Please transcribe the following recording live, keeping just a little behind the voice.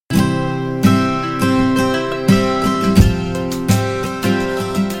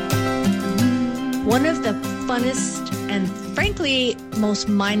funnest and frankly most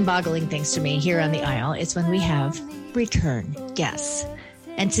mind-boggling things to me here on the aisle is when we have return guests.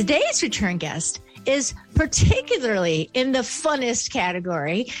 And today's return guest is particularly in the funnest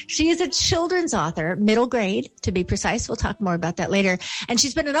category. She is a children's author, middle grade, to be precise. We'll talk more about that later. And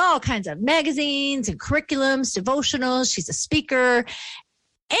she's been in all kinds of magazines and curriculums, devotionals. She's a speaker.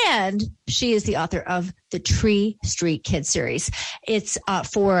 And she is the author of the Tree Street Kids series. It's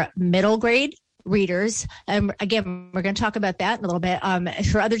for middle grade readers. And again, we're going to talk about that in a little bit.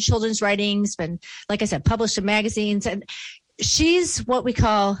 Her other children's writings been, like I said, published in magazines. And she's what we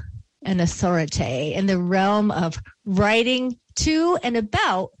call an authority in the realm of writing to and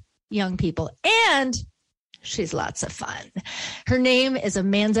about young people. And she's lots of fun. Her name is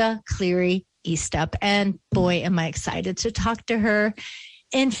Amanda Cleary Eastup. And boy, am I excited to talk to her.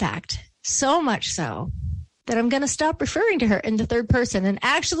 In fact, so much so that I'm going to stop referring to her in the third person and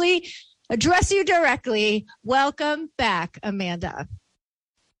actually address you directly. Welcome back, Amanda.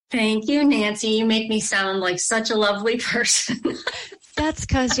 Thank you, Nancy. You make me sound like such a lovely person. That's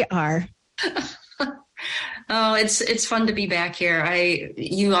because you are. Oh, it's fun to be back here.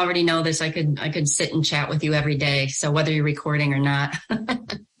 You already know this. I could sit and chat with you every day. So whether you're recording or not.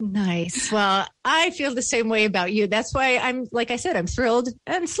 Nice. Well, I feel the same way about you. That's why I'm, like I said, I'm thrilled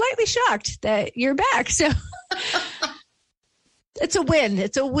and slightly shocked that you're back. So it's a win.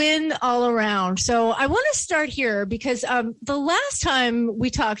 It's a win all around. So I want to start here because the last time we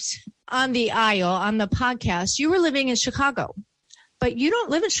talked on the aisle, on the podcast, you were living in Chicago. But you don't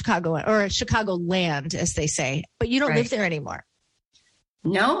live in Chicago or Chicagoland, as they say, but you don't live there anymore.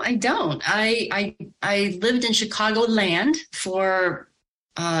 No, I don't. I lived in Chicagoland for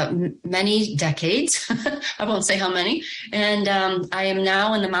many decades. I won't say how many. And I am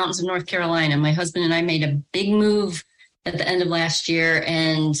now in the mountains of North Carolina. My husband and I made a big move at the end of last year,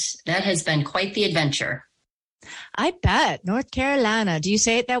 and that has been quite the adventure. I bet. North Carolina. Do you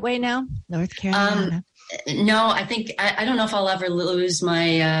say it that way now? North Carolina. No, I think I don't know if I'll ever lose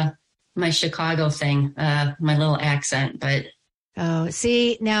my my Chicago thing, my little accent. But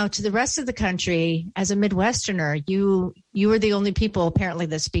see, now to the rest of the country, as a Midwesterner, you are the only people apparently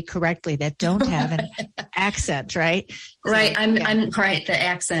that speak correctly that don't have an accent, right? Right. So, I'm right. The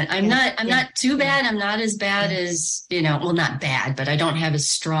accent. I'm not too bad. I'm not as bad as well, not bad, but I don't have as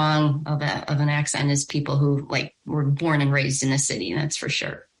strong of an accent as people who were born and raised in the city. That's for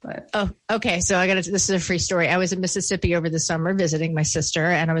sure. But. Oh, okay. So this is a free story. I was in Mississippi over the summer visiting my sister,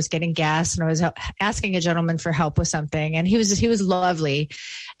 and I was getting gas, and I was asking a gentleman for help with something, and he was lovely.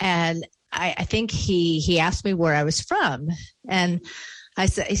 And I think he asked me where I was from, and he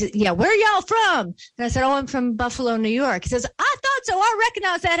said, yeah, where are y'all from? And I said, oh, I'm from Buffalo, New York. He says, I thought so. I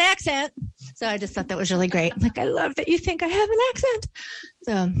recognize that accent. So I just thought that was really great. I'm like, I love that you think I have an accent.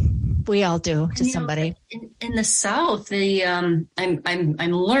 So we all do to somebody. In the South, I'm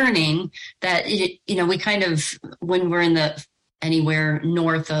learning that we kind of, when we're in anywhere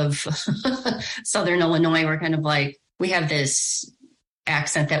north of Southern Illinois, we're kind of we have this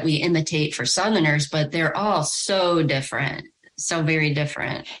accent that we imitate for Southerners, but they're all so different. So very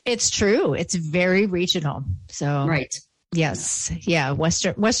different. It's true. It's very regional. So right. Yes. Yeah.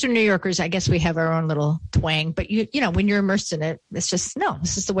 Western New Yorkers, I guess we have our own little twang, but when you're immersed in it, it's just, no,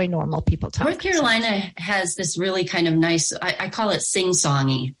 this is the way normal people talk. North Carolina has this really kind of nice, I call it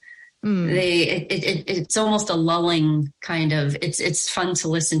sing-songy. It's almost a lulling kind of, it's fun to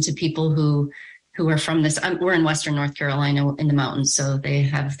listen to people who are from this. We're in Western North Carolina in the mountains. So they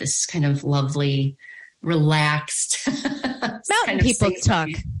have this kind of lovely, relaxed mountain people talk.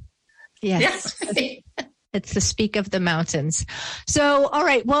 Yes. Yeah. It's the speak of the mountains. So, all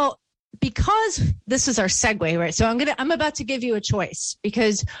right. Well, because this is our segue, right? So I'm about to give you a choice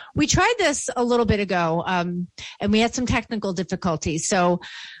because we tried this a little bit ago, and we had some technical difficulties. So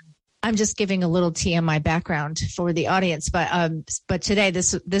I'm just giving a little tea on my background for the audience, but today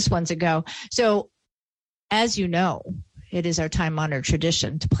this one's a go. So as you know, it is our time-honored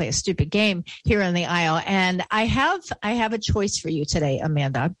tradition to play a stupid game here on the aisle. And I have a choice for you today,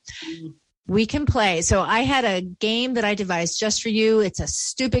 Amanda. We can play. So I had a game that I devised just for you. It's a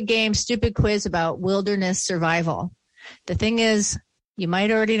stupid game, stupid quiz about wilderness survival. The thing is, you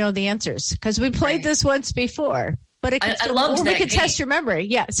might already know the answers because we played this once before. But it we could test your memory.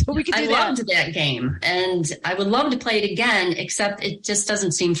 Yeah, so we could do that. I loved that game, and I would love to play it again, except it just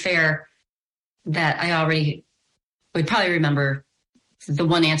doesn't seem fair that I already would probably remember the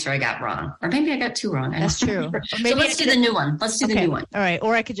one answer I got wrong. Or maybe I got two wrong. That's true. So let's do the new one. Let's do the new one. All right.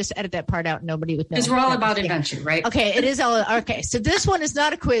 Or I could just edit that part out and nobody would know. Because we're all about adventure, right? Okay. It is all. Okay. So this one is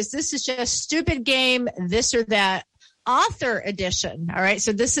not a quiz. This is just stupid game, this or that, author edition. All right.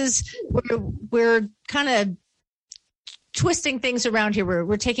 So this is, we're kind of twisting things around here.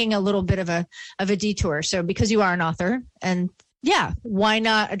 We're taking a little bit of a detour. So because you are an author, and yeah, why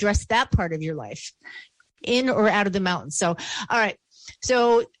not address that part of your life, in or out of the mountains? So, all right.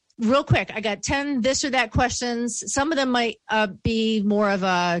 So real quick, I got 10 this or that questions. Some of them might be more of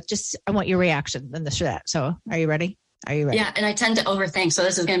a just, I want your reaction than this or that. So are you ready? Are you ready? Yeah. And I tend to overthink. So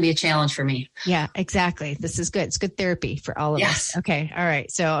this is going to be a challenge for me. Yeah, exactly. This is good. It's good therapy for all of us. Okay. All right.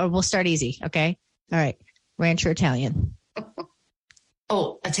 So we'll start easy. Okay. All right. Ranch or Italian?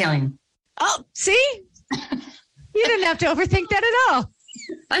 Oh, Italian. Oh, see? You didn't have to overthink that at all.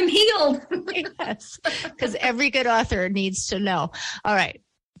 I'm healed. Yes. Because every good author needs to know. All right.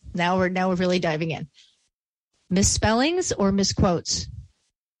 Now we're really diving in. Misspellings or misquotes?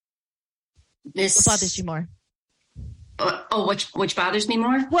 What bothers you more? Which bothers me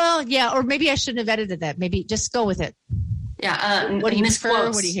more? Well, yeah, or maybe I shouldn't have edited that. Maybe just go with it. Yeah. What do you misquotes.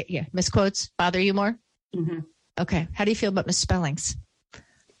 prefer? What do you hate? Yeah, misquotes bother you more? Mm-hmm. Okay. How do you feel about misspellings?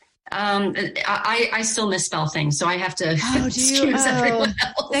 I still misspell things, so I have to excuse everyone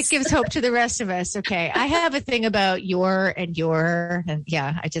else. That gives hope to the rest of us. Okay. I have a thing about your, and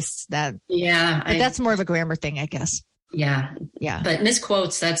yeah, but that's more of a grammar thing, I guess. Yeah. Yeah. But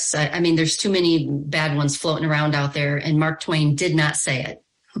misquotes, that's, there's too many bad ones floating around out there, and Mark Twain did not say it.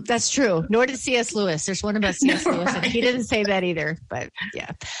 That's true. Nor did C.S. Lewis. There's one about C.S. Lewis, right. And he didn't say that either, but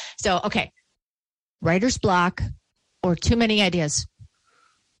yeah. So, okay. Writer's block or too many ideas?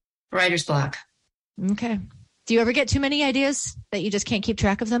 Writer's block. Okay. Do you ever get too many ideas that you just can't keep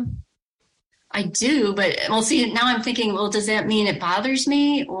track of them? I do, but see, now I'm thinking, well, does that mean it bothers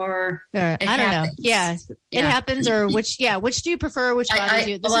me or I don't know. Yeah, it happens. Or which do you prefer? Which bothers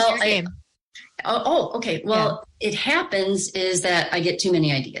you? This is your game. Okay. Well, It happens is that I get too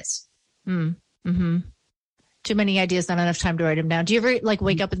many ideas. Mm-hmm. Too many ideas, not enough time to write them down. Do you ever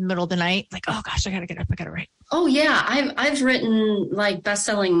wake up in the middle of the night, oh gosh, I gotta get up, I gotta write? Oh yeah, I've written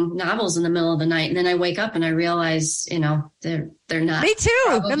best-selling novels in the middle of the night, and then I wake up and I realize, they're not. Me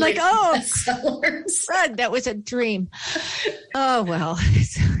too. I'm like, oh, bestsellers. Fred, that was a dream. Oh well,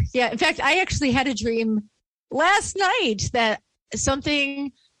 yeah. In fact, I actually had a dream last night that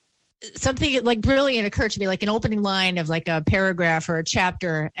something brilliant occurred to me, like an opening line of a paragraph or a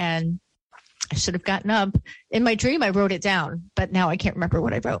chapter, and I should have gotten up. In my dream, I wrote it down, but now I can't remember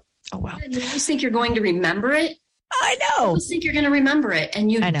what I wrote. Oh, wow. You always think you're going to remember it? I know. You always think you're going to remember it, and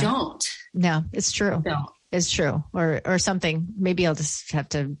you don't. No, it's true. No. It's true. Or something. Maybe I'll just have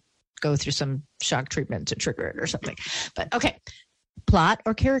to go through some shock treatment to trigger it or something. But, okay. Plot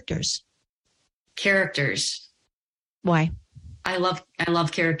or characters? Characters. Why? I love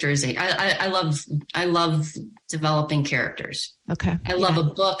characters. I love developing characters. Okay. I love a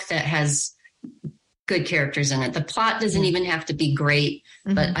book that has good characters in it. The plot doesn't even have to be great,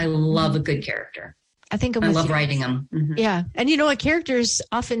 but I love a good character. I think I love writing them. Mm-hmm. Yeah. And characters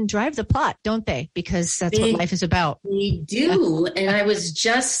often drive the plot, don't they? Because that's what life is about. They do. And I was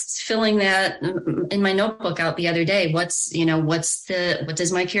just filling that in my notebook out the other day. What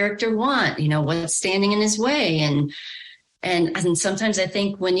does my character want? What's standing in his way? And sometimes I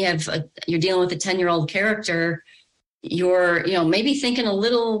think when you're dealing with a 10-year-old character, you're, maybe thinking a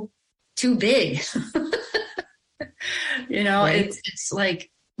little too big. Right. It's like,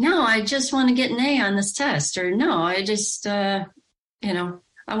 no, I just want to get an A on this test, or no, I just, I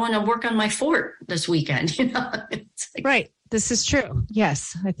want to work on my fort this weekend. Right. This is true.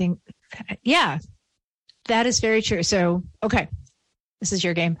 Yes. I think, yeah, that is very true. So, okay, this is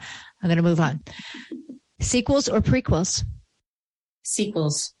your game. I'm going to move on. Sequels or prequels?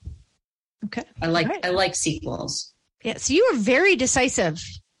 Sequels. Okay. I like sequels. Yeah. So you were very decisive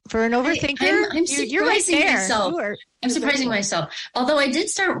for an overthinker. You're right there. I'm surprising myself. Although I did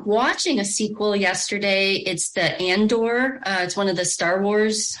start watching a sequel yesterday. It's the Andor. It's one of the Star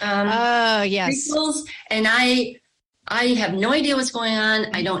Wars prequels. And I have no idea what's going on.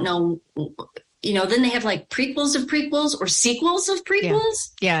 I don't know. Then they have prequels of prequels or sequels of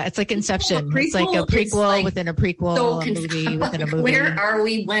prequels. Yeah, it's like Inception. It's like a prequel within a prequel, a movie within a movie. Where are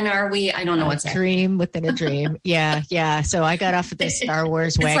we? When are we? I don't know what's happening. Dream within a dream. Yeah. So I got off of the Star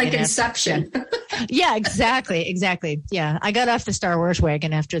Wars wagon. It's like Inception. Yeah, exactly. Yeah, I got off the Star Wars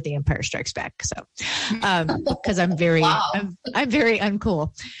wagon after The Empire Strikes Back. So, because I'm very, I'm very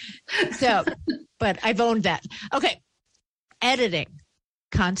uncool. So, but I've owned that. Okay, editing,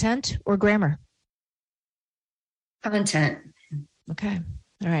 content or grammar? Content. Okay.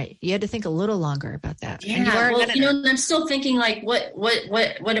 All right. You had to think a little longer about that. Yeah. And I'm still thinking what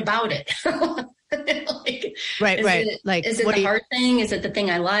about it? Right. Is it the hard thing? Is it the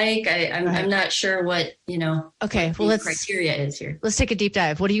thing I like? I'm not sure what, Okay. What the criteria is here. Let's take a deep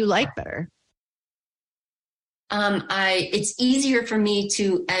dive. What do you like better? It's easier for me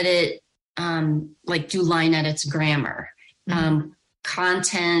to edit, like do line edits, grammar.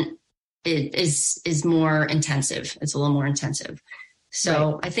 Content is more intensive. It's a little more intensive.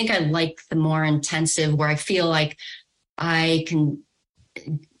 So I think I like the more intensive, where I feel like I can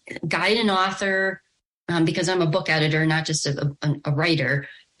guide an author, because I'm a book editor, not just a writer,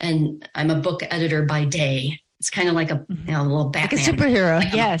 and I'm a book editor by day. It's kind of like a little Batman. Like a superhero.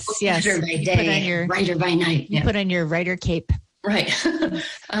 Like yes. Editor by day, writer by night. You put on your writer cape. Right.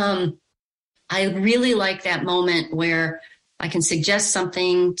 I really like that moment where I can suggest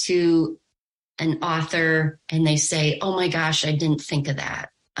something to an author and they say, "Oh my gosh, I didn't think of that."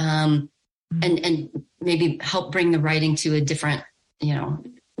 And maybe help bring the writing to a different,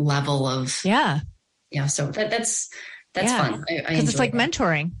 level of. Yeah. Yeah. So that's fun. Because it's like that.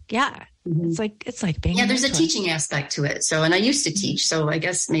 Mentoring. Yeah. Mm-hmm. It's like being. Yeah. There's a teaching aspect to it. So, and I used to teach. So I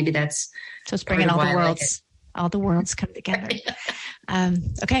guess maybe that's. So it's bringing all the worlds. All the worlds come together.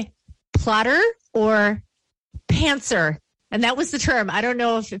 Okay. Plotter or pantser? And that was the term. I don't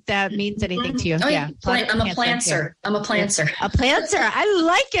know if that means anything to you. Oh, yeah. I'm a plantser. Yeah. I'm a plantser. A plantser. I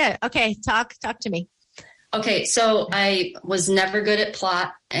like it. Okay. Talk to me. Okay. So I was never good at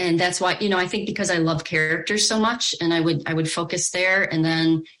plot. And that's why, I think because I love characters so much, and I would focus there. And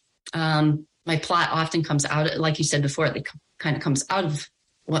then my plot often comes out, like you said before, it kind of comes out of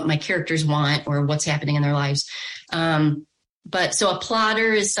what my characters want or what's happening in their lives. But so a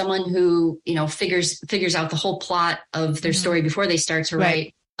plotter is someone who, figures out the whole plot of their story before they start to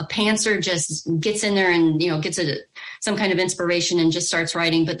write. A pantser just gets in there and, gets some kind of inspiration and just starts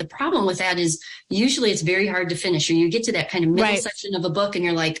writing. But the problem with that is usually it's very hard to finish, or you get to that kind of middle section of a book and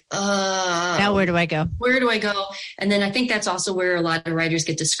you're like, now where do I go? Where do I go? And then I think that's also where a lot of writers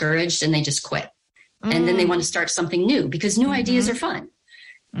get discouraged and they just quit. And then they want to start something new, because new ideas are fun.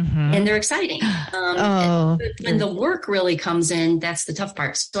 And they're exciting. When the work really comes in, that's the tough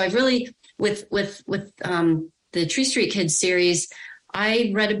part. So I've really, with the Tree Street Kids series,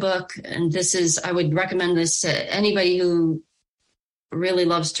 I read a book, and I would recommend this to anybody who really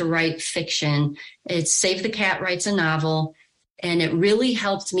loves to write fiction. It's Save the Cat Writes a Novel. And it really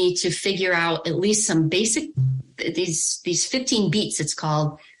helped me to figure out at least some basic, these 15 beats, it's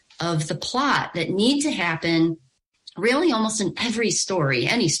called, of the plot that need to happen really almost in every story,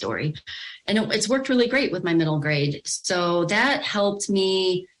 any story. And it's worked really great with my middle grade. So that helped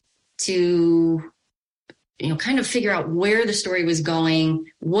me to, kind of figure out where the story was going,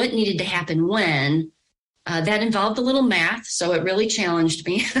 what needed to happen when. That involved a little math, so it really challenged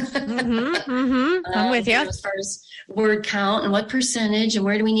me. I'm with you. As far as word count and what percentage and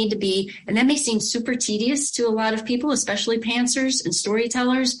where do we need to be. And that may seem super tedious to a lot of people, especially pantsers and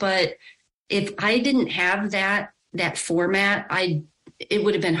storytellers. But if I didn't have that format, it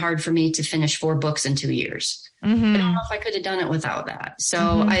would have been hard for me to finish 4 books in 2 years. I don't know if I could have done it without that.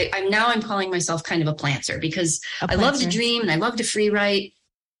 So I'm calling myself kind of a plantser, because I love to dream and I love to free write,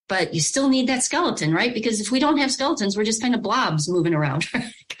 but you still need that skeleton, right? Because if we don't have skeletons, we're just kind of blobs moving around.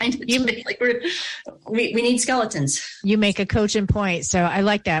 We need skeletons. You make a cogent point. So I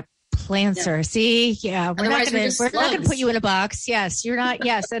like that. Plantser. Yeah. See, yeah, we're not going to put you in a box. Yes, you're not.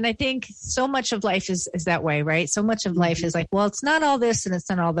 Yes. And I think so much of life is that way, right? So much of life is like, well, it's not all this and it's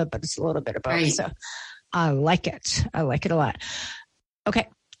not all that, but it's a little bit of both. Right. So I like it. I like it a lot. Okay.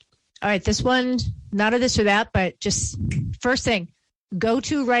 All right. This one, not a this or that, but just first thing, go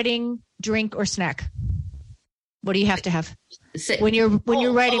to writing, drink or snack. What do you have to have when you're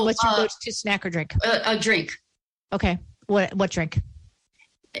writing? What's your go-to snack or drink? A drink. Okay. What drink?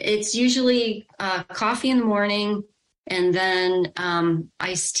 It's usually coffee in the morning and then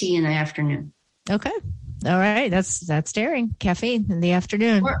iced tea in the afternoon. Okay. All right. That's daring. Caffeine in the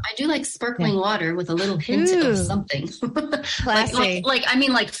afternoon. Or I do like sparkling water with a little hint of something. Classy.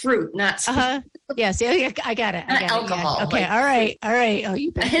 like fruit, not Yes. Yeah, I got it. Not alcohol. Yeah. Okay. All right. Oh,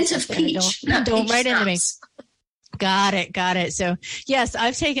 you a hint of peach. Don't write into me. Got it. So yes,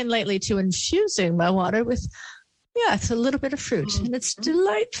 I've taken lately to infusing my water with it's a little bit of fruit, and it's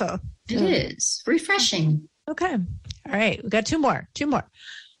delightful. It is refreshing. Okay. All right. We got two more.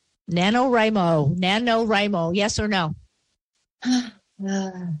 NaNoWriMo. Yes or no?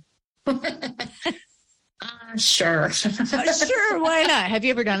 Sure. Sure. Why not? Have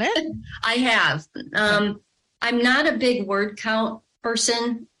you ever done it? I have. I'm not a big word count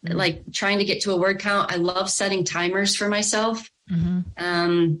person, like trying to get to a word count. I love setting timers for myself.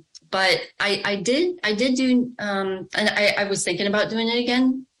 But I did do, and I was thinking about doing it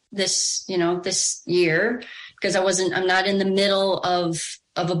again this year, because I'm not in the middle of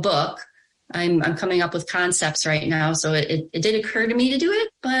a book. I'm coming up with concepts right now. So it did occur to me to do it,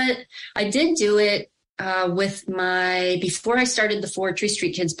 but I did do it before I started the 4 Tree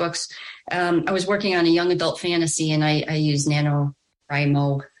Street Kids books, I was working on a young adult fantasy, and I used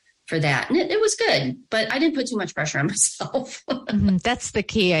NaNoWriMo for that. And it was good, but I didn't put too much pressure on myself. That's the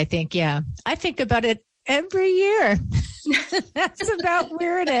key, I think. Yeah. I think about it every year. That's about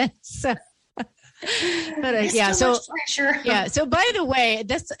where it is. But yeah, so yeah. So by the way,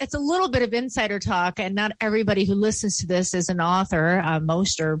 it's a little bit of insider talk, and not everybody who listens to this is an author.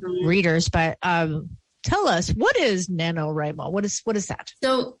 Most are readers, but tell us, what is NaNoWriMo? What is that?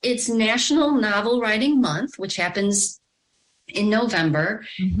 So it's National Novel Writing Month, which happens in November,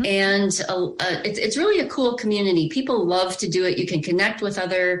 and it's really a cool community. People love to do it. You can connect with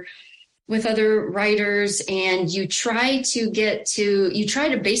other writers, and you try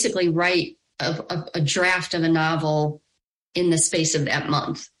to basically write a draft of a novel in the space of that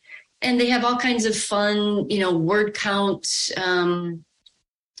month. And they have all kinds of fun, word count,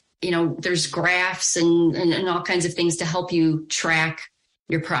 there's graphs and all kinds of things to help you track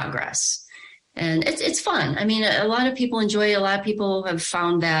your progress. And it's fun. I mean, a lot of people enjoy it. A lot of people have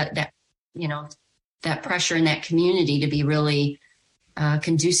found that pressure in that community to be really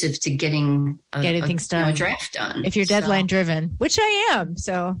conducive to getting things done, a draft done. If you're deadline driven, which I am,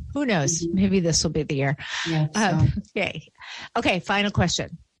 so who knows? Maybe this will be the year. Yeah. Okay. Final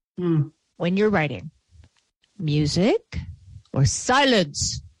question: When you're writing, music or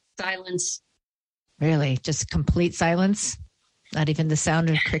silence? Silence. Really, just complete silence. Not even the sound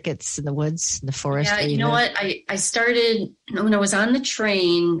of crickets in the woods, in the forest. Yeah, you know what? I started when I was on the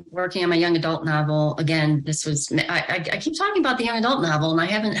train working on my young adult novel. Again, this was, I keep talking about the young adult novel, and I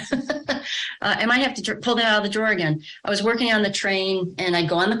haven't, I might have to pull that out of the drawer again. I was working on the train, and I'd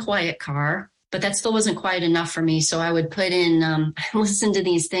go on the quiet car, but that still wasn't quiet enough for me. So I would put in, listen to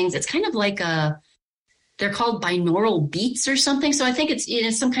these things. It's kind of like they're called binaural beats or something. So I think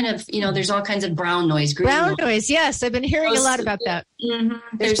it's some kind of, there's all kinds of brown noise. Brown noise. Yes. I've been hearing a lot about that.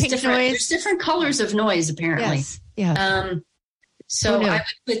 Mm-hmm. There's different colors of noise, apparently. Yes. Yeah. So I would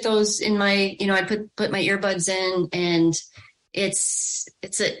put those in my, I put my earbuds in, and it's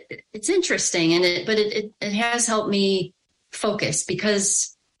interesting. And it has helped me focus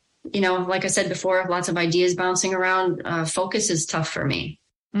because, like I said before, lots of ideas bouncing around. Focus is tough for me.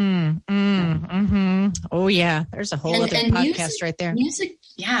 Oh yeah, there's a whole other podcast music, right there.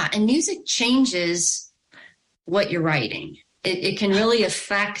 And music changes what you're writing. It can really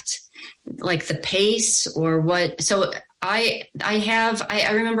affect like the pace or what. So I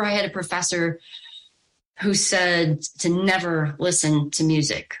remember I had a professor who said to never listen to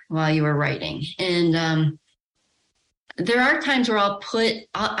music while you were writing, and there are times where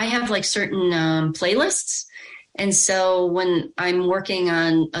I have like certain playlists. And so when I'm working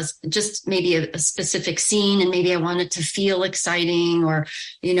on just maybe a specific scene, and maybe I want it to feel exciting, or,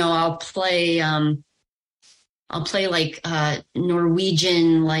 I'll play like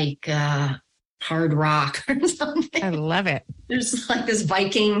Norwegian, like hard rock or something. I love it. There's like this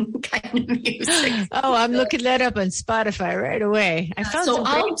Viking kind of music. Oh, I'm looking that up on Spotify right away.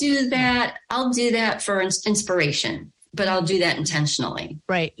 I'll do that for inspiration. But I'll do that intentionally.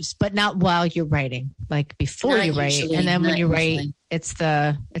 Right. But not while you're writing, like before you write. And then when you write, it's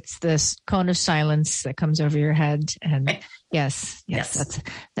this cone of silence that comes over your head. And yes.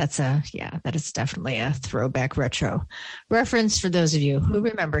 That is definitely a throwback retro reference for those of you who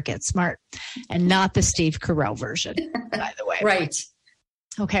remember Get Smart, and not the Steve Carell version, by the way. Right.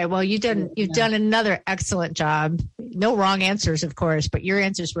 Okay. Well, you've done another excellent job. No wrong answers, of course, but your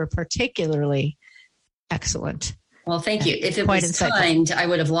answers were particularly excellent. Well, thank you. If it was timed, I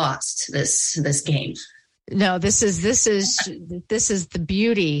would have lost this game. No, this is the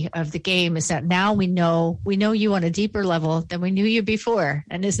beauty of the game, is that now we know you on a deeper level than we knew you before.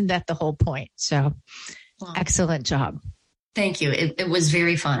 And isn't that the whole point? So excellent job. Thank you. It was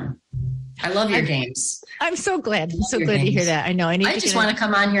very fun. I love your games. I'm so glad. I'm so glad to hear that. I know. I just want to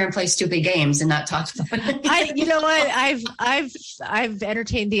come on here and play stupid games and not talk about it. You know what? I've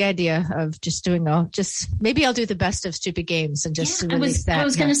entertained the idea of just doing maybe I'll do the best of stupid games and just release that. I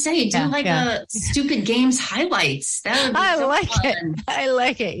was going to say, a stupid games highlights. That would be I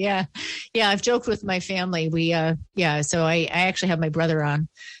like it. Yeah. Yeah. I've joked with my family. So I actually have my brother on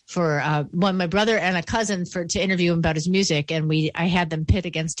for my brother and a cousin to interview him about his music, and I had them pit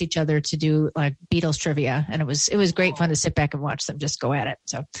against each other to do like Beatles trivia, and it was great fun to sit back and watch them just go at it.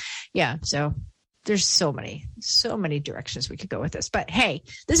 So so there's so many directions we could go with this, but hey,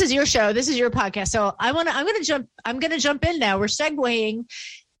 this is your show, this is your podcast, so I'm gonna jump in now. We're segueing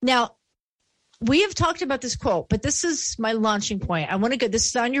now. we have talked about this quote, but this is my launching point. I want to go, this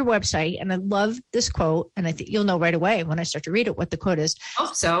is on your website, and I love this quote, and I think you'll know right away when I start to read it what the quote is.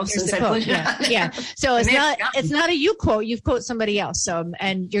 Hope so. Here's the quote. Yeah. So it's not a you quote, you've quote somebody else. So,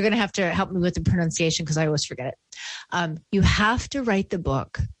 and you're going to have to help me with the pronunciation because I always forget it. You have to write the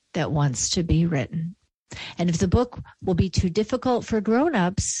book that wants to be written. And if the book will be too difficult for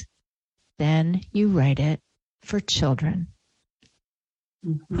grown-ups, then you write it for children.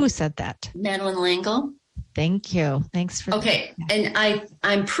 Mm-hmm. Who said that? Madeleine L'Engle. Thank you. Thanks for okay. That. And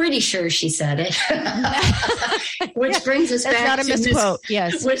I'm pretty sure she said it. Which brings us back to misquote.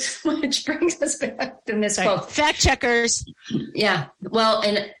 Yes. Which brings us back to misquote. Fact checkers. Yeah. Well,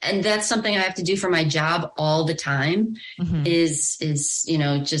 and that's something I have to do for my job all the time. Mm-hmm. Is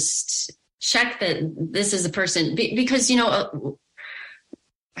just check that this is the person, because I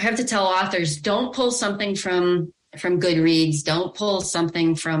have to tell authors, don't pull something from Goodreads, don't pull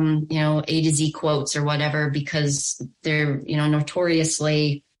something from, A to Z quotes or whatever, because they're,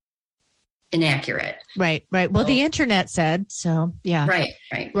 notoriously inaccurate. Right. Well, the internet said so. Yeah.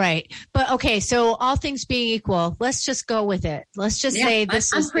 Right. But okay. So all things being equal, let's just go with it. Let's just say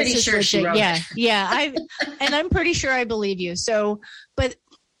this is pretty sure legit. She wrote it. Yeah. And I'm pretty sure I believe you. So, but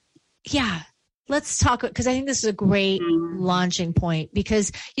yeah. Let's talk, because I think this is a great launching point,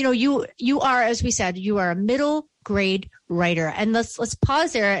 because, you are, as we said, you are a middle grade writer, and let's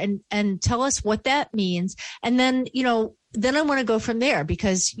pause there and tell us what that means. And then, then I want to go from there,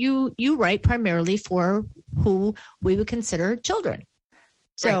 because you write primarily for who we would consider children.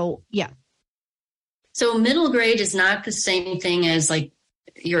 So, right. Yeah. So middle grade is not the same thing as like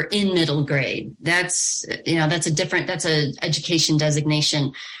you're in middle grade. That's a education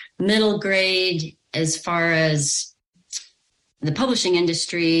designation. Middle grade, as far as the publishing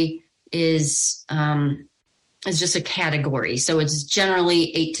industry, is just a category. So it's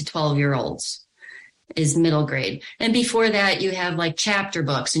generally 8 to 12-year-olds is middle grade. And before that, you have like chapter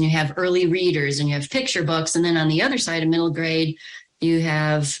books, and you have early readers, and you have picture books. And then on the other side of middle grade, you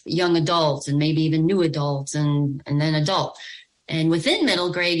have young adults, and maybe even new adults, and then adult. And within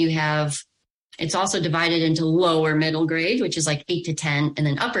middle grade, it's also divided into lower middle grade, which is like 8 to 10, and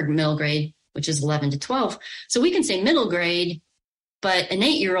then upper middle grade, which is 11 to 12. So we can say middle grade, but an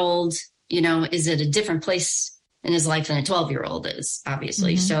 8-year-old, is at a different place in his life than a 12-year-old is,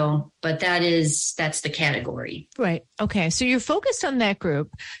 obviously. Mm-hmm. So, but that's the category. Right. Okay. So you're focused on that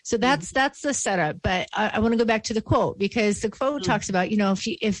group. So that's the setup. But I want to go back to the quote, because the quote talks about,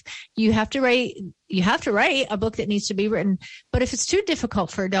 if you have to write a book that needs to be written, but if it's too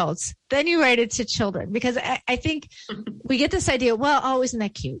difficult for adults, then you write it to children. Because I think we get this idea, well, isn't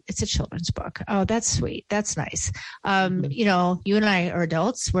that cute? It's a children's book. Oh, that's sweet. That's nice. You and I are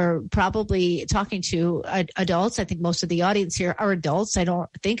adults. We're probably talking to adults. I think most of the audience here are adults. I don't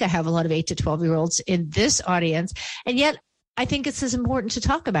think I have a lot of 8 to 12-year-olds in this audience. And yet I think it's as important to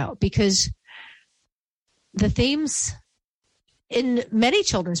talk about, because the themes in many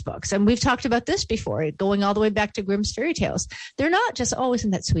children's books, and we've talked about this before, going all the way back to Grimm's fairy tales, they're not just,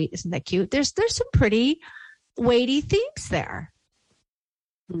 isn't that sweet? Isn't that cute? There's some pretty weighty themes there.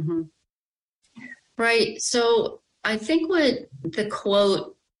 Mm-hmm. Right. So I think what the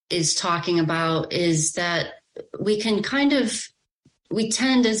quote is talking about is that we tend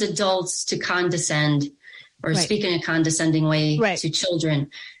as adults to condescend, or speak in a condescending way to children,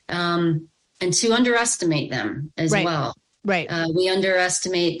 and to underestimate them as well. Right. We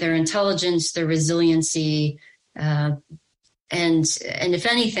underestimate their intelligence, their resiliency, and if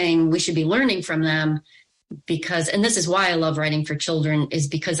anything, we should be learning from them, and this is why I love writing for children, is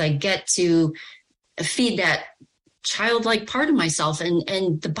because I get to feed that childlike part of myself.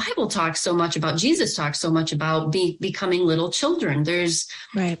 And the Bible talks so much about, Jesus talks so much about becoming little children. There's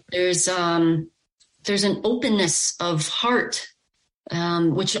an openness of heart,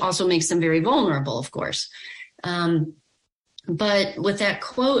 which also makes them very vulnerable, of course. But with that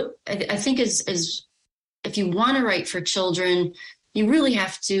quote, I think is if you want to write for children, you really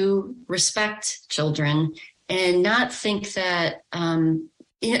have to respect children and not think that,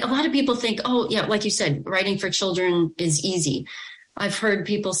 a lot of people think, like you said, writing for children is easy. I've heard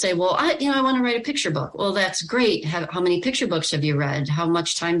people say, well, I want to write a picture book. Well, that's great. How many picture books have you read? How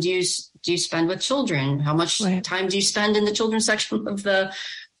much time do you spend with children? How much time do you spend in the children's section of the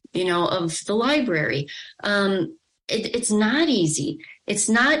library? It's not easy. It's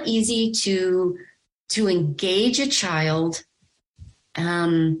not easy to engage a child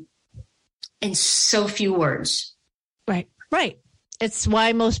in so few words. Right. It's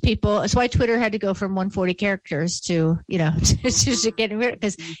why Twitter had to go from 140 characters to getting rid of,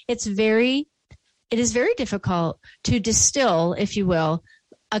 because it is very difficult to distill, if you will,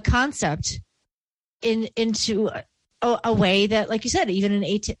 a concept into a way that, like you said, even an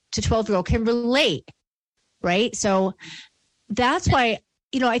 8 to 12-year-old can relate, right? So that's why,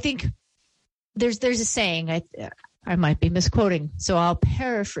 I think there's a saying, I might be misquoting, so I'll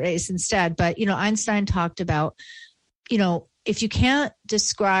paraphrase instead. But, Einstein talked about, if you can't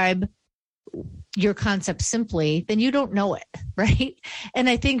describe your concept simply, then you don't know it, right? And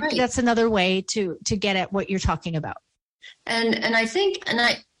I think that's another way to get at what you're talking about. And I think, and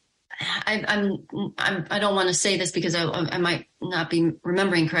I don't want to say this because I might not be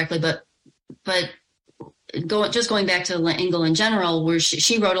remembering correctly, but going back to Ingle in general, where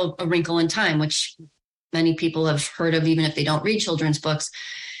she wrote A Wrinkle in Time, which many people have heard of, even if they don't read children's books,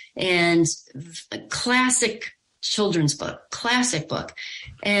 and classic children's book, classic book.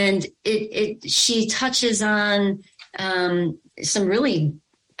 And she touches on some really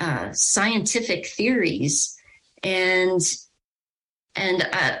scientific theories. And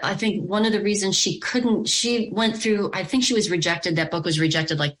I think one of the reasons she went through, I think she was rejected. That book was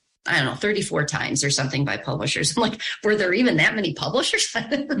rejected 34 times or something by publishers. I'm like, were there even that many publishers?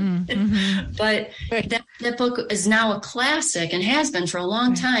 Mm-hmm. But that book is now a classic and has been for a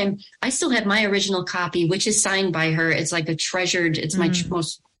long time. I still have my original copy, which is signed by her. It's like it's my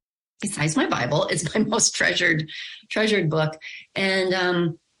most, besides my Bible, it's my most treasured book.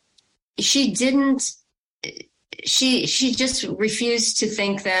 And she just refused to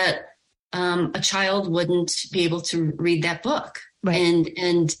think that a child wouldn't be able to read that book. Right.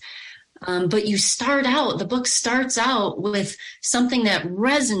 But the book starts out with something that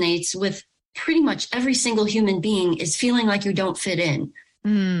resonates with pretty much every single human being, is feeling like you don't fit in.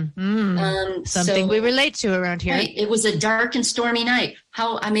 Something we relate to around here. Right. It was a dark and stormy night.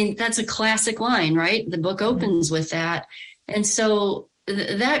 That's a classic line, right? The book opens with that. And so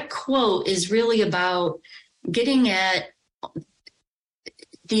that quote is really about getting at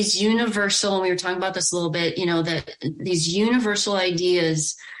these universal, and we were talking about this a little bit, that these universal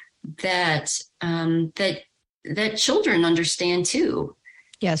ideas that children understand too.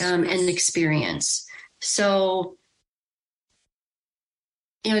 Yes. And experience. So,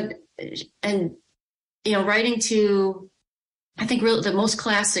 writing to, I think really the most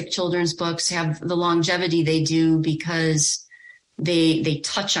classic children's books have the longevity they do because they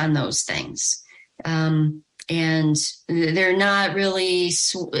touch on those things. And they're not really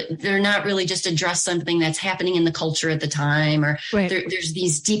just address something that's happening in the culture at the time, or there's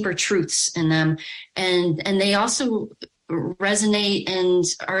these deeper truths in them. And they also resonate and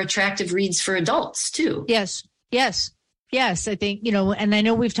are attractive reads for adults too. Yes. I think, and I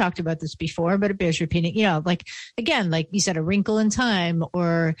know we've talked about this before, but it bears repeating, like you said, A Wrinkle in Time,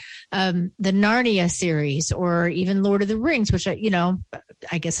 or the Narnia series, or even Lord of the Rings, which, I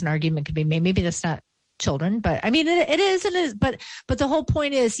guess an argument could be made. Maybe that's not children, but I mean, it is, but the whole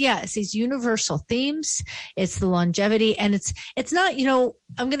point is, it's these universal themes, it's the longevity, and it's not,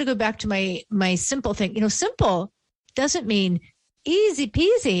 I'm going to go back to my simple thing. Simple doesn't mean easy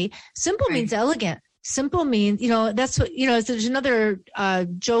peasy. Simple means elegant. Simple means, that's what, there's another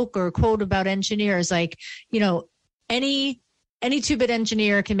joke or quote about engineers, like, any 2-bit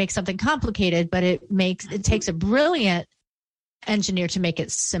engineer can make something complicated, but it takes a brilliant engineer to make it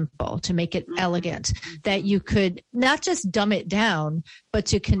simple, to make it elegant, that you could not just dumb it down, but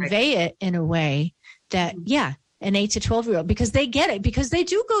to convey it in a way that, an 8 to 12-year-old, because they get it, because they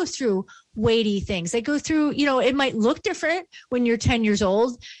do go through weighty things. They go through, it might look different when you're 10 years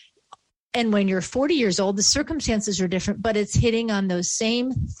old. And when you're 40 years old, the circumstances are different, but it's hitting on those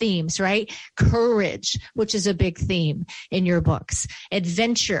same themes, right? Courage, which is a big theme in your books,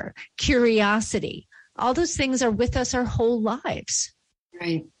 adventure, curiosity. All those things are with us our whole lives.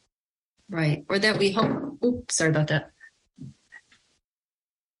 Right. Or that we hope, sorry about that.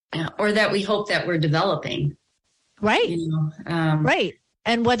 Yeah. Or that we hope that we're developing. Right. Right.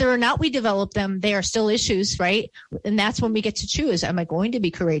 And whether or not we develop them, they are still issues, right? And that's when we get to choose. Am I going to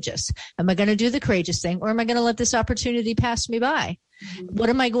be courageous? Am I going to do the courageous thing? Or am I going to let this opportunity pass me by? Mm-hmm. What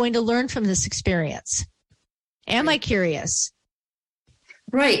am I going to learn from this experience? Am I curious?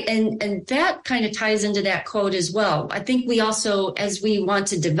 Right. And that kind of ties into that quote as well. I think we also, as we want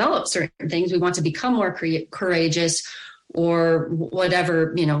to develop certain things, we want to become more courageous, or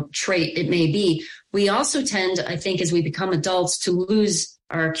whatever, trait it may be. We also tend, I think, as we become adults, to lose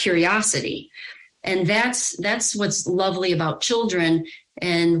our curiosity. And that's what's lovely about children,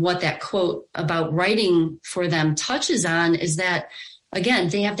 and what that quote about writing for them touches on, is that, again,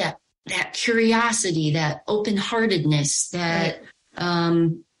 they have that curiosity, that open-heartedness, that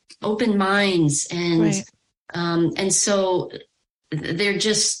open minds. And so they're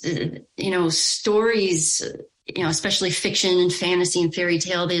just, stories, especially fiction and fantasy and fairy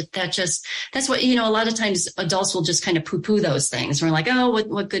tale, that's what, a lot of times adults will just kind of poo-poo those things. We're like, oh,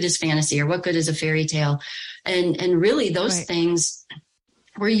 what good is fantasy, or what good is a fairy tale? And really those things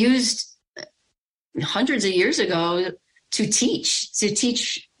were used hundreds of years ago to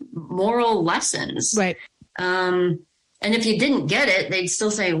teach moral lessons. Right. And if you didn't get it, they'd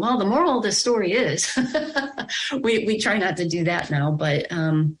still say, well, the moral of the story is. We try not to do that now, but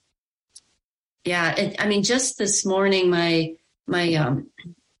just this morning, my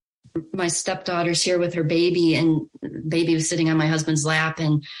stepdaughter's here with her baby, and baby was sitting on my husband's lap,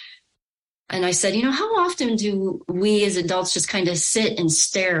 and I said, how often do we as adults just kind of sit and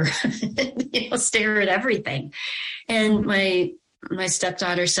stare, stare at everything? And my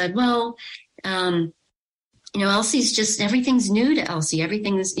stepdaughter said, well, Elsie's just, everything's new to Elsie.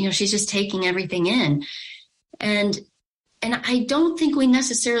 Everything's, she's just taking everything in. And I don't think we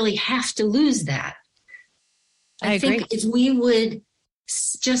necessarily have to lose that. I think if we would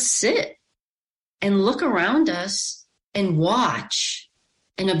just sit and look around us and watch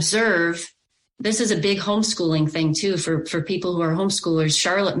and observe. This is a big homeschooling thing too for people who are homeschoolers.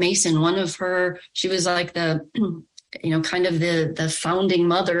 Charlotte Mason, she was like the, kind of the founding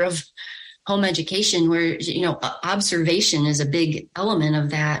mother of home education, where, observation is a big element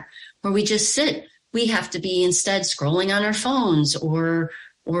of that, where we just sit. We have to be instead scrolling on our phones or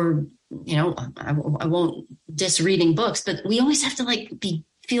I won't diss reading books, but we always have to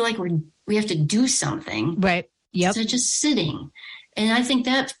feel like we have to do something. Right. Yep. So just sitting. And I think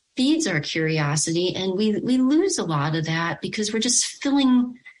that feeds our curiosity, and we lose a lot of that because we're just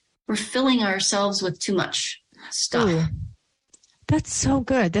filling ourselves with too much stuff. Ooh. That's so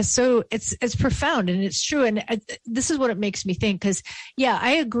good. It's profound, and it's true. And this is what it makes me think, because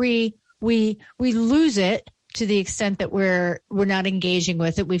I agree. We lose it to the extent that we're not engaging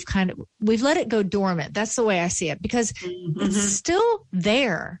with it. We've let it go dormant. That's the way I see it, because it's still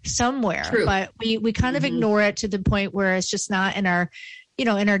there somewhere, True. But we kind of ignore it to the point where it's just not in our,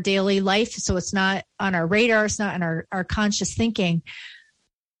 in our daily life. So it's not on our radar. It's not in our conscious thinking.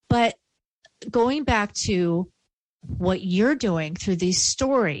 But going back to what you're doing through these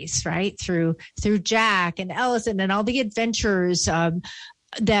stories, right? Through Jack and Ellison and all the adventures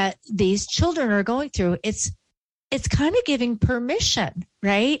that these children are going through, it's kind of giving permission,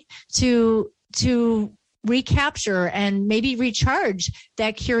 right? To recapture and maybe recharge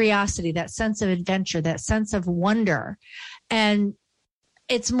that curiosity, that sense of adventure, that sense of wonder. And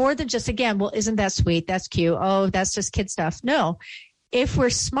it's more than just, again, well, isn't that sweet? That's cute. Oh, that's just kid stuff. No, if we're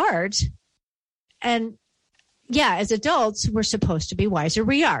smart, and as adults, we're supposed to be wiser.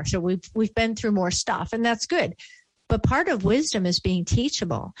 We are. So we've been through more stuff, and that's good. But part of wisdom is being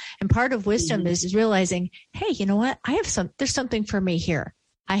teachable. And part of wisdom is realizing, hey, you know what? There's something for me here.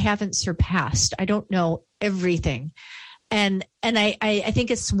 I haven't surpassed. I don't know everything. And I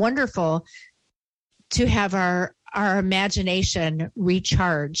think it's wonderful to have our imagination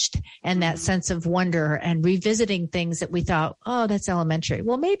recharged, and that sense of wonder, and revisiting things that we thought, oh, that's elementary.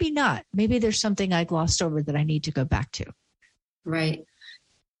 Well, maybe not. Maybe there's something I glossed over that I need to go back to. Right.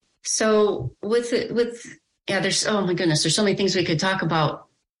 So there's, oh my goodness, there's so many things we could talk about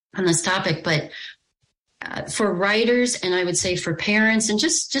on this topic, but for writers, and I would say for parents, and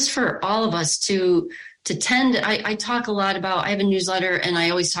just for all of us to tend, I talk a lot about, I have a newsletter, and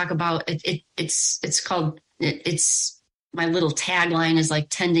I always talk about it's my little tagline is like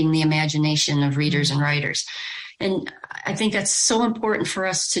tending the imagination of readers and writers. And I think that's so important for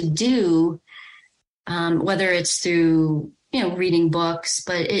us to do, whether it's through, reading books,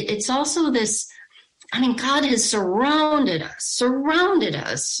 but it's also this, God has surrounded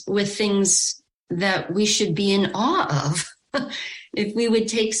us with things that we should be in awe of if we would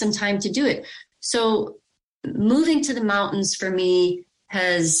take some time to do it. So moving to the mountains for me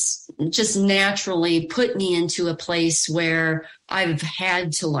has just naturally put me into a place where I've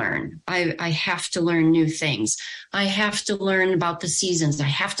had to learn. I have to learn new things. I have to learn about the seasons. I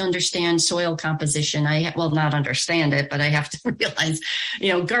have to understand soil composition. Not understand it, but I have to realize,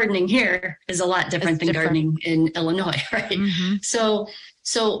 gardening here is a lot different than gardening in Illinois, right? Mm-hmm. So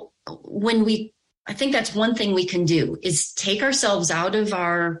I think that's one thing we can do, is take ourselves out of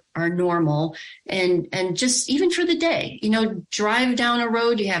our normal and just, even for the day, drive down a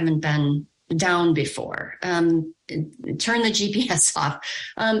road you haven't been down before, turn the GPS off,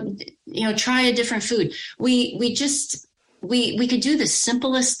 try a different food. We could do the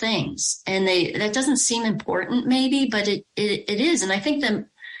simplest things, and that doesn't seem important maybe, but it is. And I think that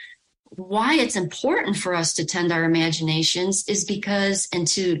why it's important for us to tend our imaginations is because, and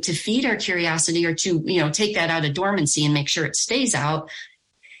to feed our curiosity, or to, take that out of dormancy and make sure it stays out,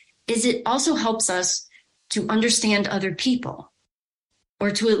 is it also helps us to understand other people,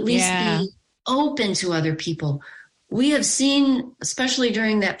 or to at least be open to other people. We have seen, especially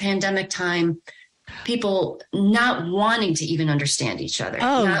during that pandemic time, people not wanting to even understand each other.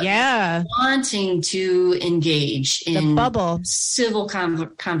 Wanting to engage in the bubble, civil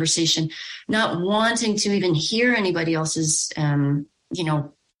conversation, not wanting to even hear anybody else's,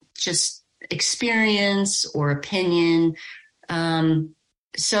 just experience or opinion.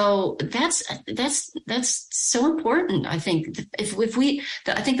 So that's so important. I think I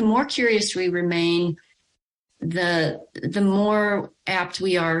think the more curious we remain, the more apt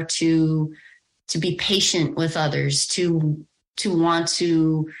we are to be patient with others, to want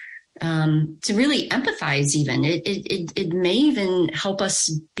to really empathize. Even it may even help us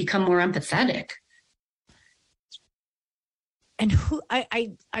become more empathetic. And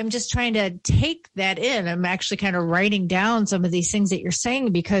I'm just trying to take that in. I'm actually kind of writing down some of these things that you're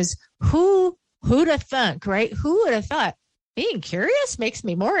saying, because who'd have thunk, right? Who would have thought being curious makes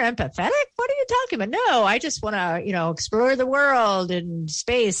me more empathetic? What are you talking about? No, I just want to, explore the world and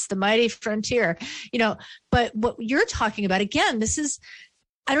space, the mighty frontier, but what you're talking about, again, this is,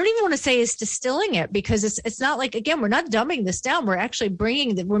 I don't even want to say is distilling it, because it's not like, again, we're not dumbing this down. We're actually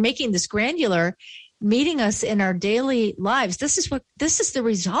we're making this granular, meeting us in our daily lives. This is the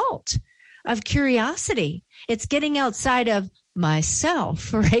result of curiosity. It's getting outside of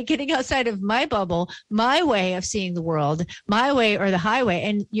myself, right? Getting outside of my bubble, my way of seeing the world, my way or the highway.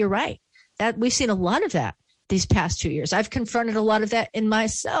 And you're right, that we've seen a lot of that these past 2 years. I've confronted a lot of that in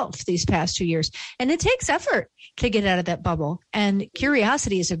myself these past 2 years. And it takes effort to get out of that bubble. And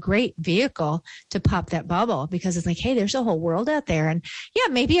curiosity is a great vehicle to pop that bubble, because it's like, hey, there's a whole world out there. And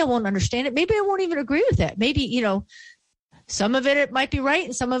maybe I won't understand it. Maybe I won't even agree with it. Maybe, some of it might be right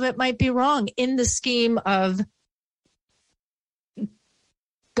and some of it might be wrong in the scheme of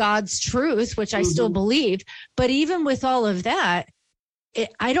God's truth, which I still believe. But even with all of that,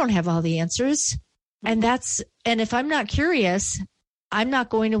 I don't have all the answers. And if I'm not curious, I'm not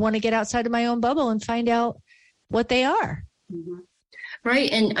going to want to get outside of my own bubble and find out what they are. Mm-hmm. Right.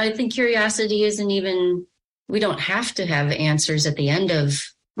 And I think curiosity isn't even, we don't have to have answers at the end of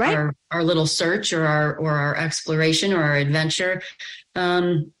our little search or our exploration or our adventure.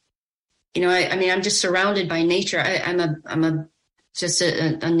 I'm just surrounded by nature. I'm just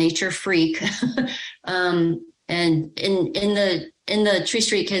a nature freak. And in the Tree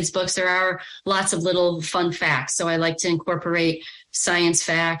Street Kids books, there are lots of little fun facts. So I like to incorporate science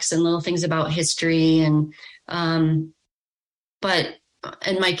facts and little things about history. But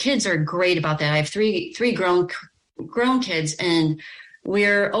my kids are great about that. I have three grown kids, and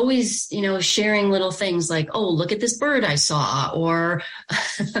we're always, sharing little things like, oh, look at this bird I saw, or,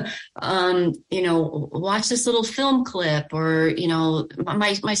 watch this little film clip, or,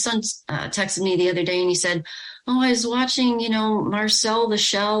 my son texted me the other day and he said, oh, I was watching, Marcel the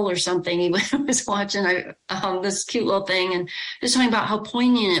Shell or something. He was watching this cute little thing, and just talking about how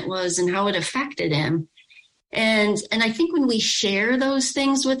poignant it was and how it affected him. And I think when we share those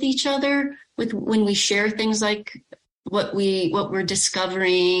things with each other, when we share things like what we're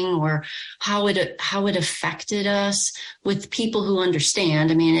discovering, or how it affected us with people who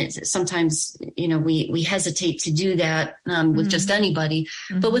understand. I mean, it's sometimes, we hesitate to do that with just anybody,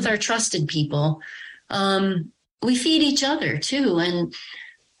 but with our trusted people, we feed each other too.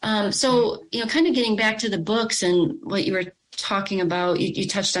 And so, kind of getting back to the books and what you were talking about, you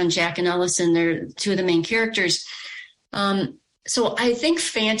touched on Jack and Ellison. They're two of the main characters. So I think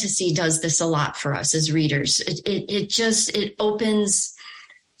fantasy does this a lot for us as readers. It opens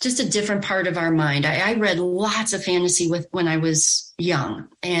just a different part of our mind. I read lots of fantasy when I was young,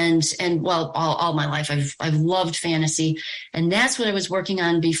 and all my life I've loved fantasy, and that's what I was working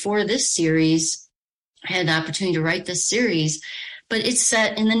on before this series. I had the opportunity to write this series, but it's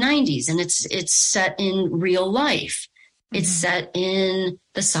set in the 90s, and it's set in real life. It's set in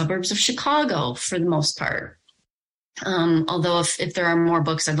the suburbs of Chicago for the most part. Although if there are more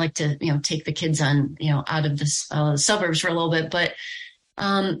books, I'd like to, take the kids on, out of the suburbs for a little bit. But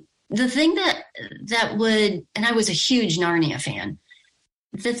the thing that would, and I was a huge Narnia fan,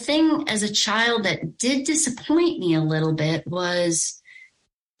 the thing as a child that did disappoint me a little bit was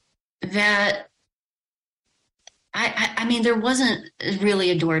that I mean, there wasn't really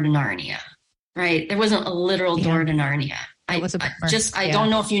a door to Narnia, right? There wasn't a literal door to Narnia. I don't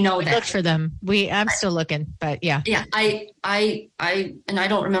know if you know that. Look for them. I'm still looking, but yeah. Yeah. I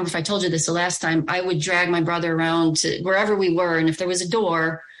don't remember if I told you this the last time. I would drag my brother around to wherever we were. And if there was a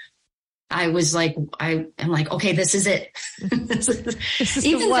door, I was like, I'm like, okay, this is it.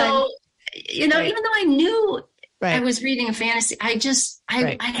 Even though I knew I was reading a fantasy,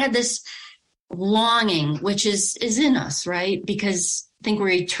 I had this longing, which is in us, right? Because I think we're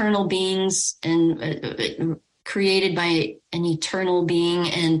eternal beings and created by an eternal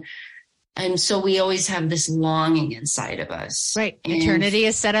being. And so we always have this longing inside of us. Right. Eternity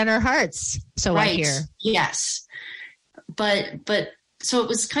is set on our hearts. So right. I hear. Yes. But so it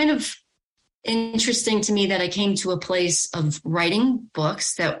was kind of interesting to me that I came to a place of writing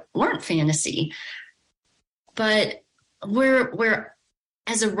books that weren't fantasy, but we're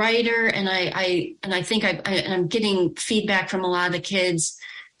as a writer, and I think I'm getting feedback from a lot of the kids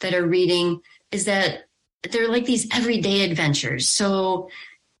that are reading, is that they're like these everyday adventures. So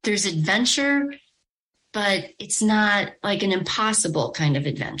there's adventure, but it's not like an impossible kind of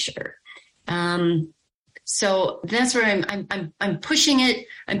adventure. So that's where I'm pushing it.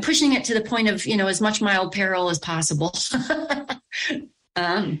 I'm pushing it to the point of, as much mild peril as possible.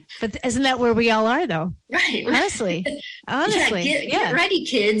 But isn't that where we all are, though? Right. Honestly. Get ready,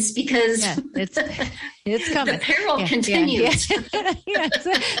 kids, because it's coming. The peril continues. Yeah.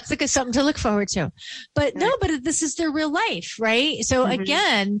 It's like something to look forward to. But no, but this is their real life, right? So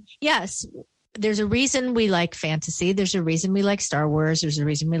again, yes, there's a reason we like fantasy. There's a reason we like Star Wars. There's a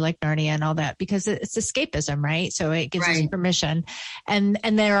reason we like Narnia and all that, because it's escapism, right? So it gives us permission. And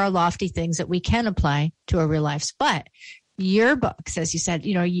there are lofty things that we can apply to our real lives. But your books, as you said,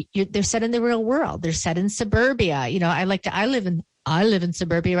 they're set in the real world. They're set in suburbia. I live in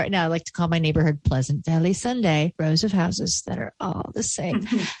suburbia right now. I like to call my neighborhood Pleasant Valley Sunday, rows of houses that are all the same.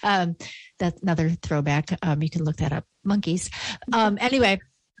 That's another throwback. You can look that up. Monkeys. Anyway.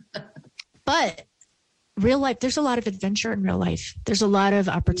 But real life, there's a lot of adventure in real life. There's a lot of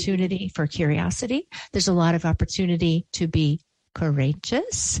opportunity for curiosity. There's a lot of opportunity to be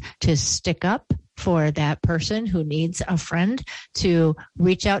courageous, to stick up for that person who needs a friend, to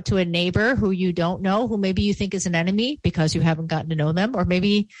reach out to a neighbor who you don't know, who maybe you think is an enemy because you haven't gotten to know them, or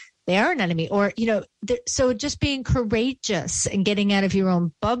maybe they are an enemy, or, so just being courageous and getting out of your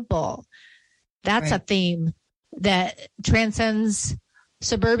own bubble. That's a theme that transcends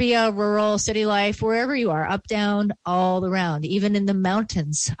suburbia, rural, city life, wherever you are, up, down, all around, even in the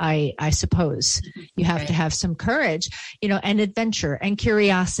mountains, I suppose you have to have some courage, and adventure and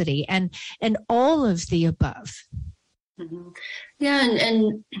curiosity and all of the above. Yeah.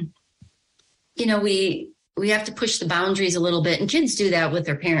 And we have to push the boundaries a little bit, and kids do that with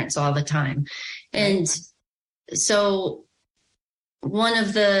their parents all the time. And so one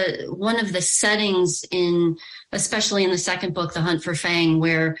of the settings especially in the second book, The Hunt for Fang,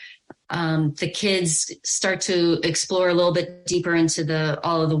 where the kids start to explore a little bit deeper into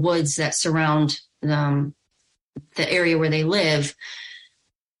all of the woods that surround the area where they live,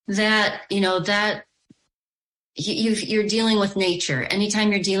 that you're dealing with nature.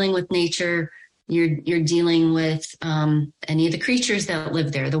 Anytime you're dealing with nature, you're dealing with any of the creatures that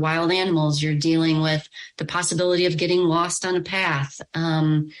live there, the wild animals. You're dealing with the possibility of getting lost on a path.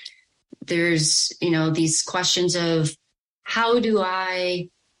 There's, these questions of how do I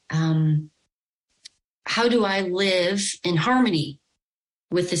live in harmony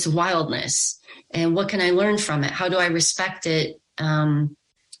with this wildness, and what can I learn from it? How do I respect it? How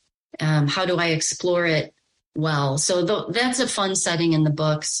do I explore it well? So that's a fun setting in the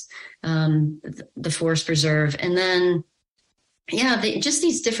books, the Forest Preserve. And then, just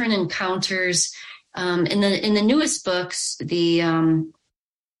these different encounters. In the newest books, the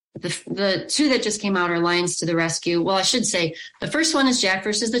two that just came out are Lions to the Rescue. Well, I should say the first one is Jack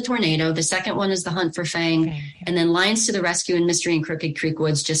versus the Tornado. The second one is The Hunt for Fang. Okay. And then Lions to the Rescue and Mystery in Crooked Creek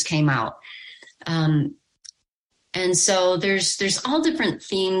Woods just came out. And so there's all different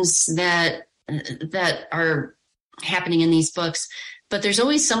themes that are happening in these books, but there's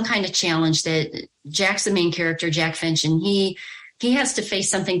always some kind of challenge that Jack's the main character, Jack Finch, and he has to face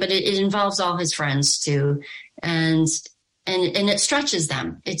something, but it involves all his friends too. And it stretches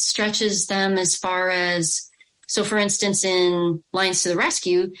them. It stretches them as far as, so for instance, in Lions to the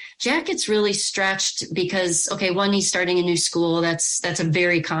Rescue, Jack gets really stretched because, one, he's starting a new school. That's a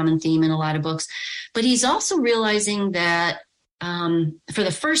very common theme in a lot of books. But he's also realizing that for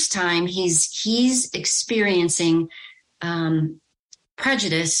the first time, he's experiencing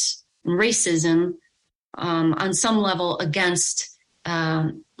prejudice and racism on some level against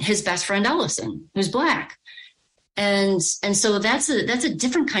his best friend Ellison, who's Black. And so that's a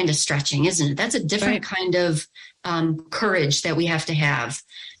different kind of stretching, isn't it? That's a different kind of courage that we have to have.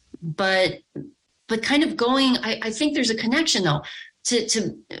 But kind of going, I think there's a connection though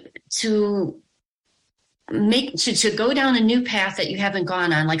to go down a new path that you haven't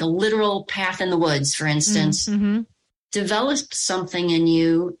gone on, like a literal path in the woods, for instance. Develop something in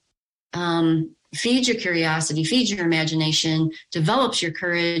you, feed your curiosity, feed your imagination, develops your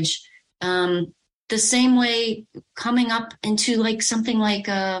courage. The same way coming up into like something like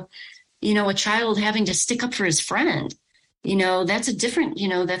a child having to stick up for his friend, that's a different,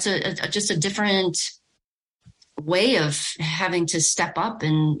 that's just a different way of having to step up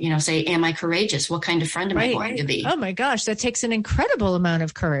and, say, am I courageous? What kind of friend am I going to be? Oh my gosh, that takes an incredible amount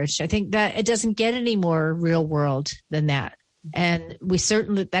of courage. I think that it doesn't get any more real world than that. And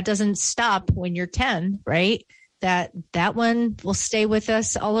that doesn't stop when you're 10, right? That one will stay with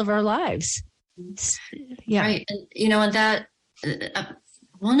us all of our lives. Yeah. Right. And, and that,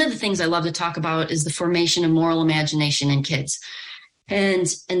 one of the things I love to talk about is the formation of moral imagination in kids. And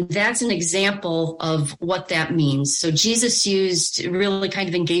that's an example of what that means. So Jesus used really kind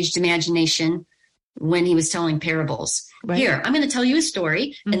of engaged imagination when he was telling parables. Right. Here, I'm going to tell you a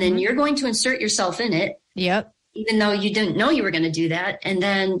story, and then you're going to insert yourself in it. Yep. Even though you didn't know you were going to do that. And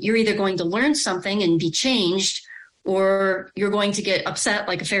then you're either going to learn something and be changed, or you're going to get upset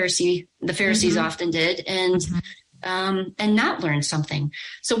like the Pharisees often did, and not learn something.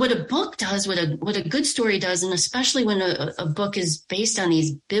 So what a book does, what a good story does, and especially when a book is based on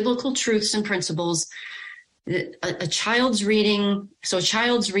these biblical truths and principles, a child's reading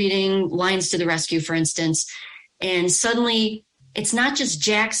Lions to the Rescue, for instance, and suddenly it's not just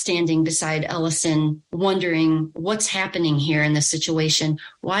Jack standing beside Ellison wondering what's happening here in this situation.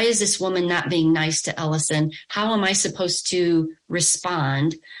 Why is this woman not being nice to Ellison? How am I supposed to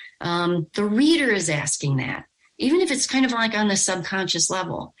respond? The reader is asking that, even if it's kind of like on the subconscious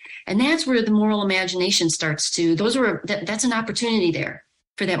level. And that's where the moral imagination starts to, that's an opportunity there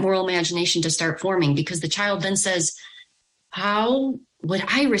for that moral imagination to start forming, because the child then says, how would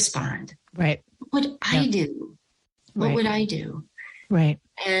I respond? Right. What would I do? What would I do? Right.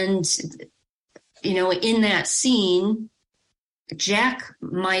 And, in that scene, Jack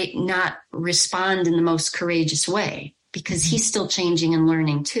might not respond in the most courageous way because he's still changing and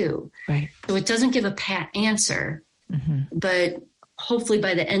learning too. Right. So it doesn't give a pat answer, but hopefully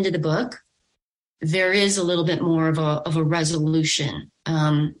by the end of the book, there is a little bit more of a resolution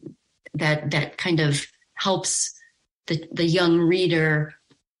that kind of helps the young reader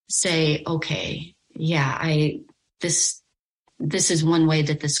say, okay, yeah, this is one way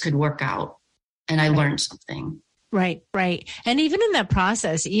that this could work out, and I learned something. Right. And even in that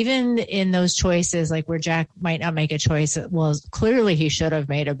process, even in those choices, like where Jack might not make a choice, well, clearly he should have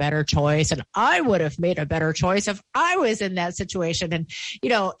made a better choice. And I would have made a better choice if I was in that situation. And,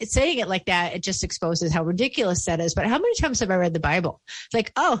 saying it like that, it just exposes how ridiculous that is. But how many times have I read the Bible? It's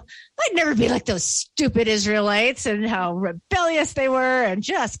like, oh, I'd never be like those stupid Israelites and how rebellious they were and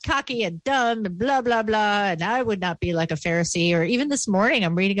just cocky and dumb and blah, blah, blah. And I would not be like a Pharisee. Or even this morning,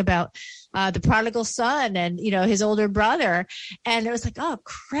 I'm reading about the prodigal son and, his older brother. And it was like, oh,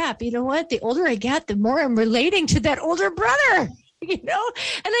 crap. You know what? The older I get, the more I'm relating to that older brother, and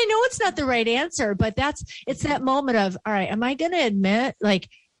I know it's not the right answer, but it's that moment of, all right, am I going to admit, like,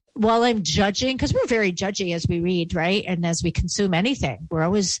 while I'm judging, because we're very judgy as we read, right? And as we consume anything,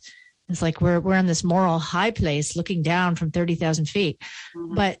 it's like we're on this moral high place looking down from 30,000 feet.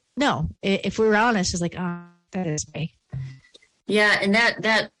 But no, if we're honest, it's like, oh, that is me. Yeah, and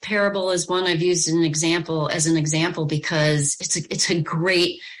that parable is one I've used as an example because it's a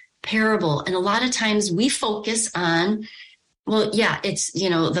great parable. And a lot of times we focus on, well, yeah, it's,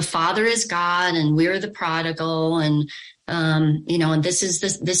 the father is God and we're the prodigal, and and this is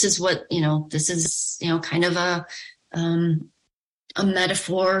what, this is, kind of a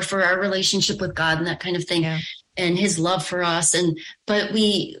metaphor for our relationship with God and that kind of thing, and his love for us. But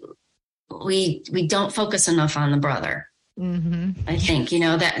we don't focus enough on the brother. I think,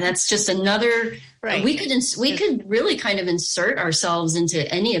 that's just another, right. We could really kind of insert ourselves into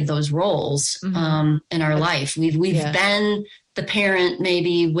any of those roles in our life. We've been the parent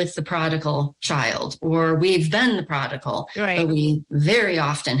maybe with the prodigal child, or we've been the prodigal, right. But we very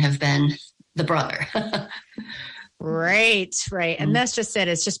often have been the brother. Right. And that's just it.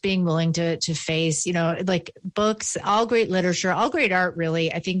 It's just being willing to face, like books, all great literature, all great art,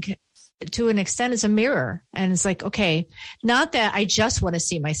 really. I think to an extent it's a mirror, and it's like, okay, not that I just want to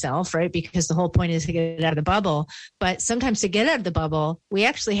see myself, right? Because the whole point is to get out of the bubble, but sometimes to get out of the bubble, we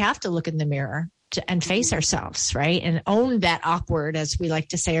actually have to look in the mirror and face ourselves, right? And own that awkward, as we like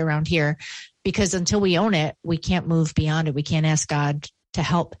to say around here, because until we own it, we can't move beyond it. We can't ask God to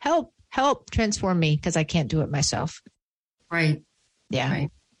help transform me, because I can't do it myself. Right. Yeah. Right.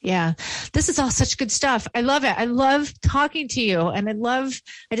 Yeah. This is all such good stuff. I love it. I love talking to you, and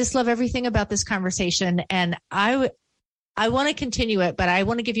I just love everything about this conversation. And I want to continue it, but I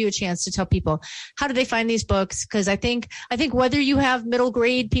want to give you a chance to tell people, how do they find these books? Because I think whether you have middle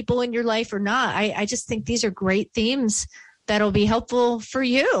grade people in your life or not, I just think these are great themes that'll be helpful for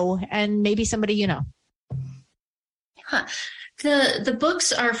you and maybe somebody you know? Huh. The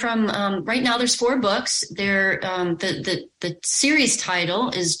books are from right now. There's 4 books. They're the series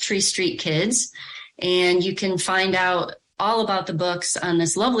title is Tree Street Kids, and you can find out all about the books on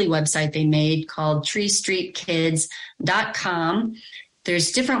this lovely website they made called treestreetkids.com.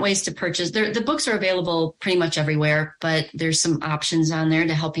 There's different ways to purchase. The books are available pretty much everywhere, but there's some options on there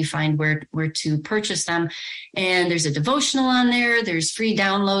to help you find where to purchase them. And there's a devotional on there. There's free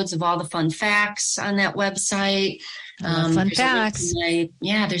downloads of all the fun facts on that website. Fun facts.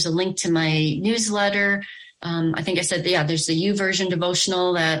 There's a link to my newsletter. I think I said, there's the YouVersion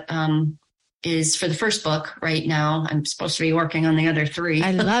devotional that is for the first book right now. I'm supposed to be working on the other 3. I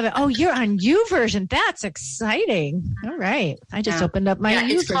love it. Oh, you're on YouVersion. That's exciting. All right. I just opened up my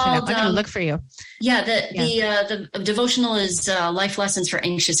YouVersion app. I'm going to look for you. The devotional is Life Lessons for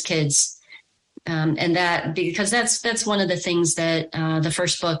Anxious Kids. And that, because that's one of the things that the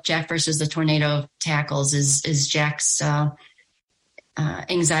first book, Jack versus the Tornado, tackles is Jack's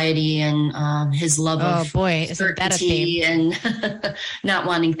anxiety and his love of certainty and not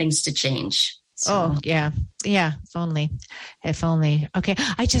wanting things to change. So. Oh, yeah. If only. Okay.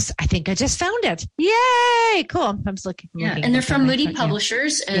 I think I just found it. Yay. Cool. I'm just looking. And they're from Moody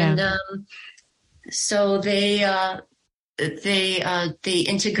Publishers. And so they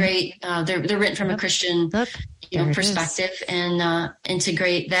integrate, they're written from a Christian perspective and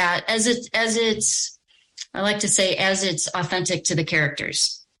integrate that as it's, I like to say, as it's authentic to the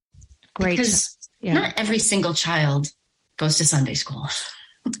characters. Great. Because not every single child goes to Sunday school.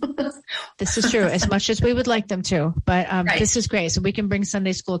 This is true, as much as we would like them to, but This is great. So we can bring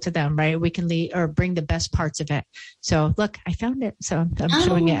Sunday school to them, right? We can bring the best parts of it. So look, I found it. So I'm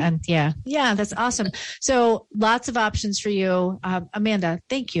showing it. And yeah, that's awesome. So lots of options for you. Amanda,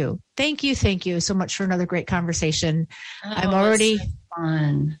 thank you so much for another great conversation. I'm already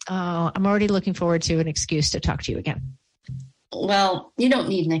fun. I'm already looking forward to an excuse to talk to you again. Well, you don't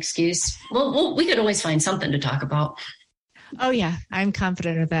need an excuse. Well, we could always find something to talk about. Oh yeah, I'm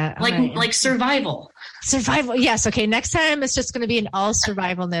confident of that. Like survival. Survival, yes. Okay, next time it's just going to be an all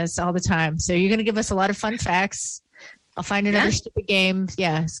survivalness all the time. So you're going to give us a lot of fun facts. I'll find another stupid game.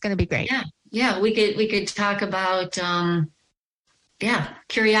 Yeah, it's going to be great. Yeah. We could talk about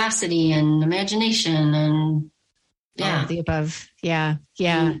curiosity and imagination and all of the above. Yeah.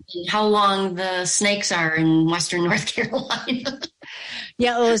 And how long the snakes are in Western North Carolina.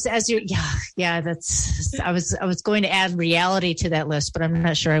 Yeah, I was going to add reality to that list, but I'm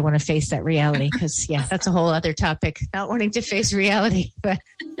not sure I want to face that reality because that's a whole other topic. Not wanting to face reality, but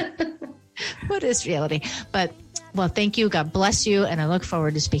what is reality? But thank you. God bless you, and I look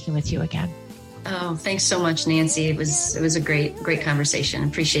forward to speaking with you again. Oh, thanks so much, Nancy. It was a great conversation.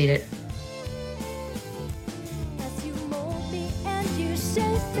 Appreciate it.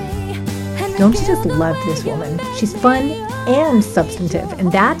 Don't you just love this woman? She's fun and substantive,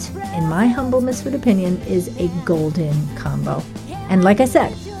 and that, in my humble misfit opinion, is a golden combo. And like I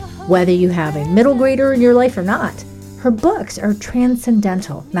said, whether you have a middle grader in your life or not, her books are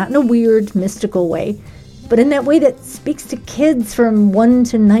transcendental, not in a weird, mystical way, but in that way that speaks to kids from 1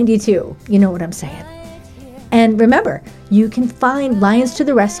 to 92. You know what I'm saying. And remember, you can find Lions to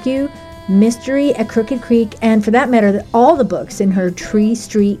the Rescue, Mystery at Crooked Creek, and for that matter, all the books in her Tree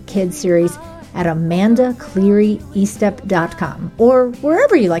Street Kids series at AmandaClearyEastep.com or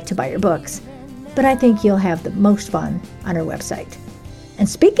wherever you like to buy your books. But I think you'll have the most fun on her website. And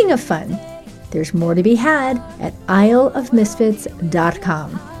speaking of fun, there's more to be had at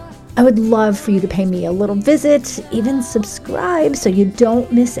IsleOfMisfits.com. I would love for you to pay me a little visit, even subscribe so you don't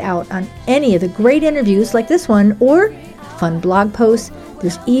miss out on any of the great interviews like this one or fun blog posts.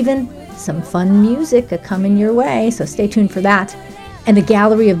 There's even some fun music coming your way, so stay tuned for that. And a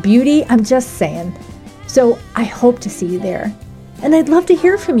gallery of beauty, I'm just saying. So I hope to see you there. And I'd love to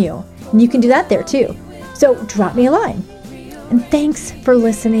hear from you. And you can do that there too. So drop me a line. And thanks for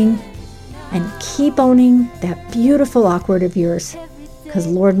listening. And keep owning that beautiful awkward of yours. Because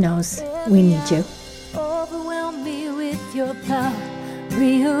Lord knows we need you. Overwhelm me with your power.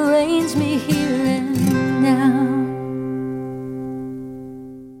 Rearrange me here and